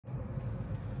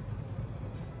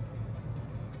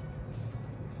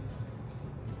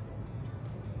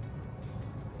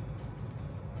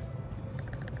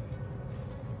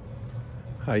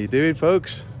How you doing,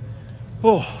 folks?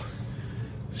 Oh,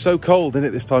 so cold, isn't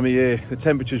it, this time of year? The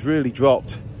temperature's really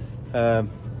dropped. You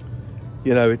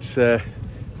know, it's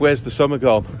where's the summer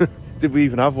gone? Did we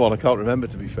even have one? I can't remember,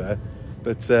 to be fair.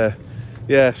 But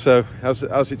yeah, so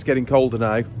as it's getting colder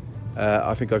now,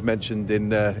 I think I've mentioned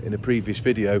in a previous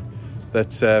video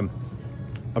that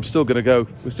I'm still going to go.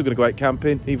 We're still going to go out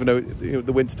camping, even though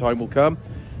the winter time will come.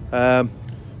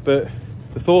 But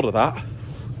the thought of that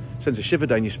sends a shiver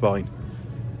down your spine.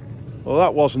 Well,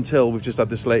 that was until we've just had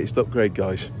this latest upgrade,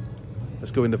 guys. Let's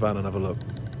go in the van and have a look.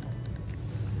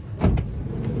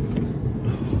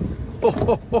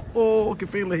 Oh, I can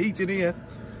feel the heat in here.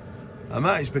 And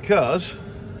that is because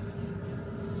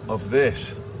of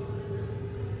this.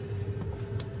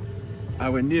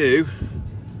 Our new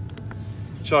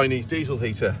Chinese diesel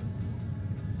heater.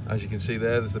 As you can see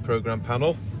there's the program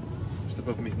panel. Just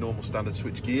above me is normal standard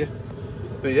switch gear.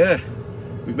 But yeah,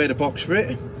 we've made a box for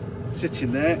it. Sits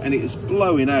in there and it is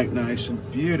blowing out now some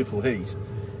beautiful heat.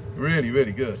 Really,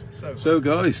 really good. So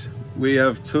guys, we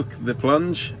have took the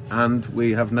plunge and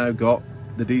we have now got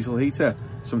the diesel heater.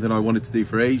 Something I wanted to do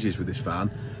for ages with this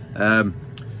van.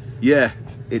 Yeah,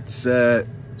 it's so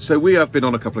we have been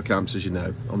on a couple of camps, as you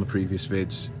know, on the previous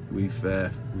vids. We've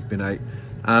been out,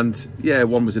 and yeah,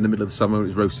 one was in the middle of the summer. It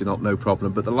was roasting up, no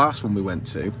problem. But the last one we went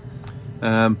to,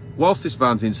 whilst this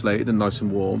van's insulated and nice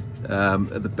and warm,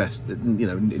 at the best, you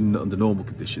know, under normal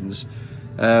conditions,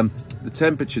 the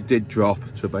temperature did drop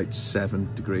to about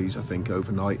 7 degrees, I think,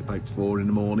 overnight, about 4 in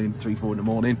the morning, 3-4 in the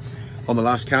morning on the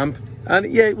last camp.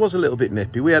 And yeah, it was a little bit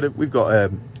nippy. We've got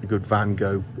a good Van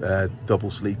Go double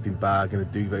sleeping bag and a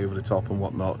duvet over the top and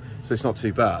whatnot, so it's not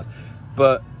too bad.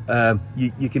 But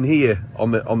you can hear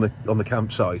on the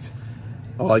campsite,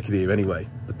 I could hear anyway,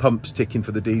 the pumps ticking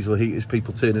for the diesel heaters,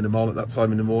 people turning them on at that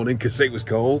time in the morning because it was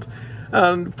cold.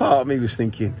 And part of me was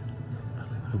thinking,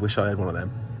 I wish I had one of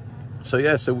them. So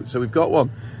yeah, so we've got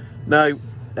one now.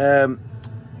 My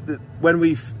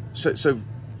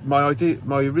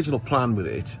original plan with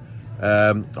it,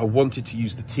 I wanted to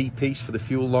use the T-piece for the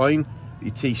fuel line. You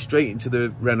tee straight into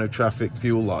the Renault Trafic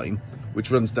fuel line,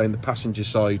 which runs down the passenger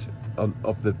side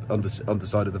of the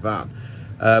underside of the van.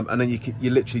 And then you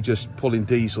literally just pull in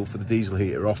diesel for the diesel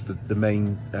heater off the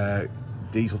main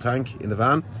diesel tank in the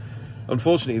van.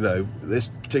 Unfortunately though, this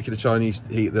particular Chinese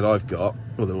heater that I've got,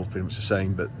 well, they're all pretty much the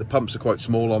same, but the pumps are quite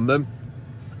small on them,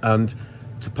 and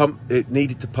it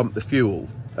needed to pump the fuel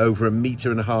over 1.5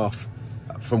 meters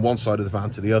from one side of the van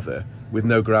to the other with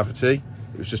no gravity.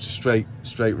 It was just a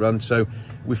straight run. So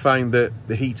we found that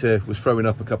the heater was throwing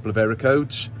up a couple of error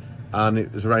codes, and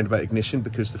it was around about ignition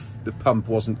because the pump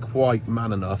wasn't quite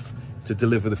man enough to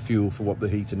deliver the fuel for what the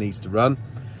heater needs to run.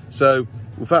 So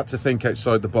we've had to think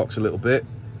outside the box a little bit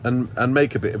and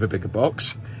make a bit of a bigger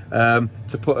box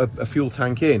to put a fuel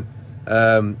tank in.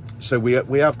 So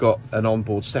we have got an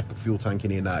onboard separate fuel tank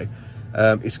in here now.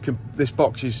 This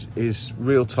box is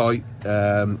real tight.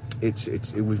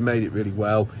 We've made it really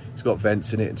well. It's got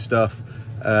vents in it and stuff,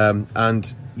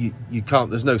 and you can't.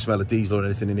 There's no smell of diesel or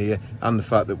anything in here, and the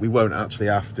fact that we won't actually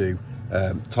have to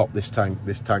top this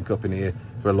tank up in here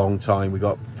for a long time. We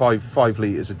got five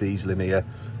litres of diesel in here,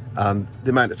 and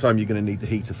the amount of time you're going to need the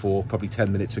heater for, probably 10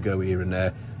 minutes to go here and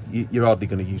there. You're hardly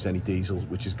going to use any diesel,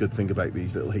 which is a good thing about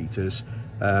these little heaters.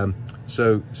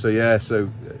 So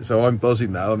I'm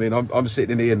buzzing now. I mean, I'm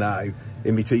sitting in here now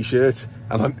in my t-shirt,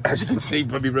 and as you can see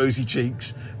by my rosy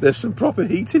cheeks, there's some proper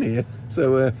heat in here.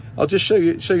 So I'll just show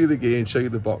you the gear and show you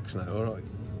the box now. All right.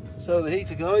 So the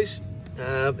heater, guys.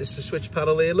 This is the switch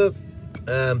panel here. Look, you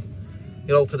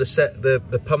can alter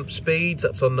the pump speeds.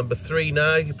 That's on number 3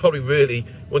 now. You probably really,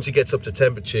 once it gets up to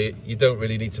temperature, you don't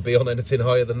really need to be on anything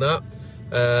higher than that.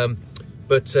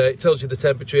 But it tells you the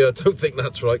temperature. I don't think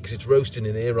that's right because it's roasting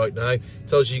in here right now. It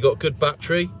tells you got good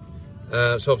battery.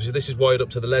 So obviously this is wired up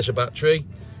to the leisure battery.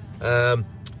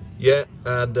 Yeah,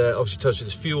 and obviously tells you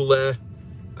there's fuel there,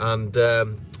 and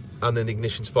then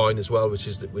ignition's fine as well, which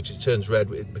it turns red.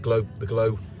 The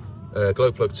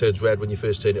glow plug turns red when you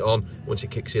first turn it on. Once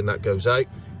it kicks in, that goes out.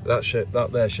 That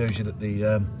there shows you that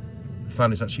the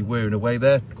fan is actually whirring away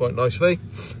there quite nicely.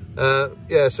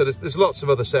 Yeah, so there's lots of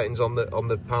other settings on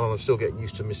the panel. I'm still getting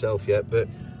used to myself yet, but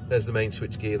there's the main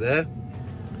switch gear there.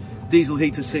 Diesel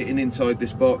heater sitting inside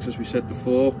this box, as we said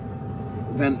before.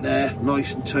 Vent there,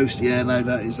 nice and toasty air now.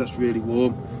 That's really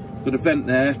warm. Got a vent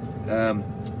there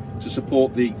to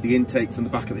support the intake from the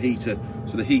back of the heater.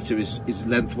 So the heater is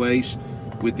lengthways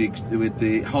with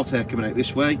the hot air coming out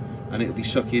this way, and it'll be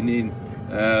sucking in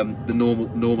the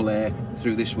normal air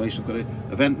through this way. So I've got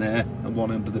a vent there and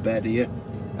one under the bed here.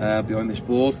 Behind this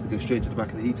board that goes straight to the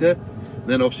back of the heater. And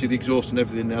then obviously the exhaust and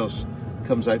everything else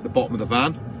comes out the bottom of the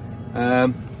van.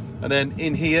 And then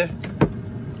in here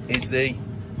is the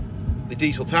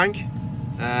diesel tank,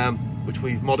 which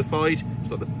we've modified. It's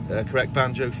got the correct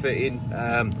banjo fitting.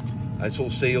 It's all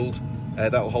sealed.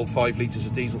 That will hold 5 litres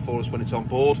of diesel for us when it's on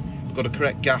board. It's got a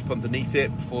correct gap underneath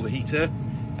it for the heater,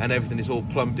 and everything is all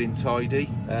plumbed in tidy,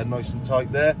 nice and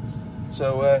tight there.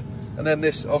 So, and then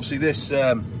this, obviously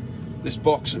this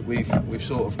box that we've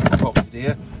sort of concocted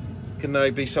here can now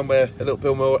be somewhere a little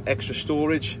bit more extra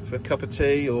storage for a cup of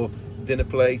tea or dinner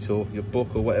plate or your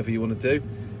book or whatever you want to do.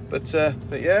 But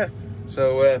yeah,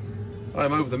 so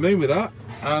I'm over the moon with that,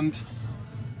 and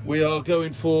we are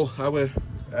going for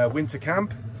our winter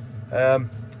camp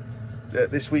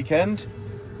this weekend.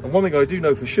 And one thing I do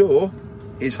know for sure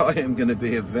is I am going to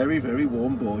be a very, very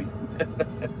warm boy.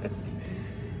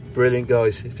 Brilliant,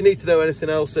 guys. If you need to know anything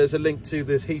else, there's a link to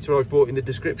the heater I've bought in the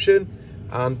description.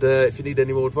 And if you need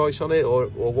any more advice on it, or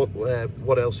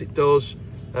what else it does,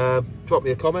 drop me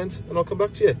a comment and I'll come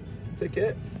back to you. Take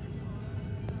care.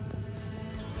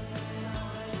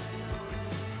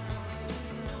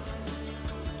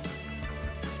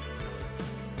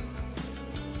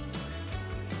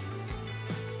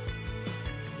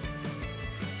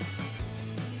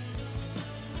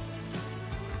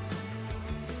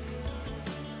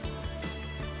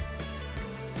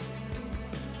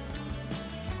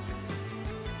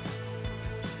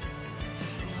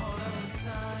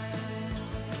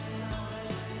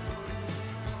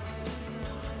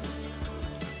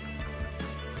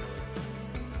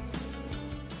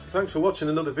 Thanks for watching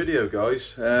another video,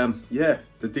 guys. Yeah,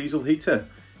 the diesel heater.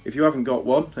 If you haven't got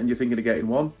one and you're thinking of getting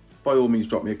one, by all means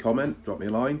drop me a comment, drop me a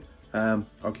line.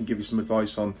 I can give you some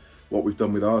advice on what we've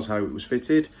done with ours, how it was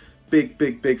fitted.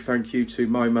 Big thank you to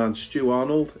my man Stu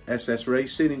Arnold, SS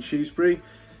Racing in Shrewsbury.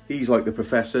 He's like the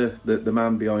professor, the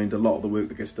man behind a lot of the work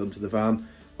that gets done to the van.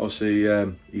 Obviously,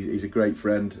 he's a great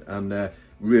friend and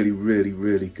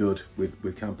really good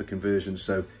with camper conversions.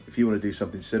 So if you want to do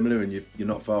something similar and you're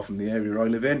not far from the area I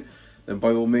live in, then by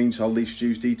all means I'll leave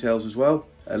Stu's details as well,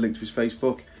 a link to his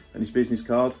Facebook and his business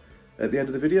card at the end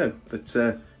of the video. But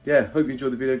yeah, hope you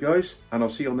enjoyed the video, guys, and I'll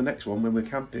see you on the next one when we're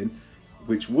camping,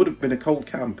 which would have been a cold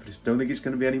camp. I just don't think it's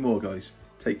going to be any more, guys.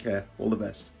 Take care, all the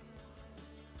best.